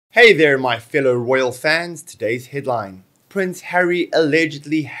Hey there, my fellow royal fans. Today's headline: Prince Harry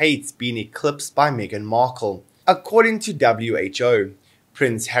allegedly hates being eclipsed by Meghan Markle. According to WHO,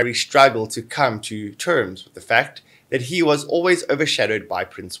 Prince Harry struggled to come to terms with the fact that he was always overshadowed by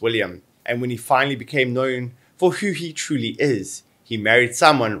Prince William. And when he finally became known for who he truly is, he married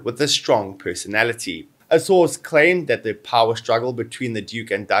someone with a strong personality. A source claimed that the power struggle between the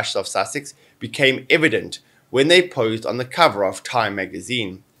Duke and Duchess of Sussex became evident when they posed on the cover of Time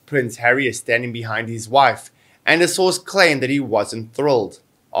magazine. Prince Harry is standing behind his wife, and a source claimed that he wasn't thrilled.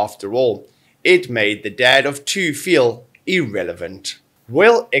 After all, it made the dad of two feel irrelevant.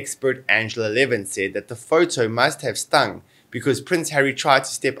 Royal expert Angela Levin said that the photo must have stung because Prince Harry tried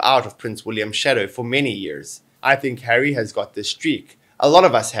to step out of Prince William's shadow for many years. I think Harry has got this streak. A lot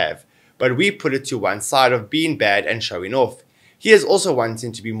of us have, but we put it to one side of being bad and showing off. He is also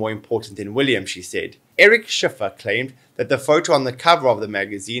wanting to be more important than William, she said. Eric Schiffer claimed that the photo on the cover of the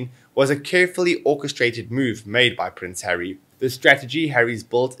magazine was a carefully orchestrated move made by Prince Harry. The strategy Harry's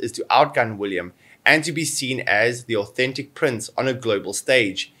built is to outgun William and to be seen as the authentic prince on a global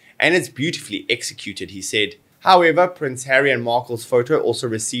stage, and it's beautifully executed, he said. However, Prince Harry and Markle's photo also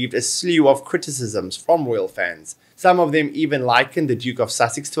received a slew of criticisms from royal fans. Some of them even likened the Duke of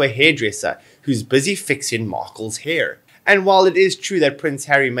Sussex to a hairdresser who's busy fixing Markle's hair. And while it is true that Prince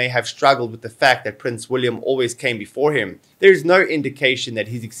Harry may have struggled with the fact that Prince William always came before him, there is no indication that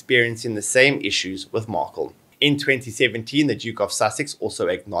he's experiencing the same issues with Markle. In 2017, the Duke of Sussex also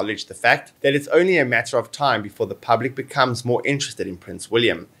acknowledged the fact that it's only a matter of time before the public becomes more interested in Prince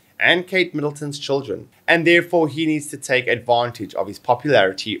William and Kate Middleton's children, and therefore he needs to take advantage of his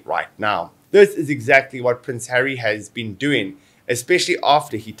popularity right now. This is exactly what Prince Harry has been doing, especially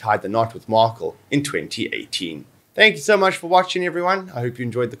after he tied the knot with Markle in 2018. Thank you so much for watching, everyone. I hope you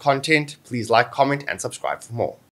enjoyed the content. Please like, comment, and subscribe for more.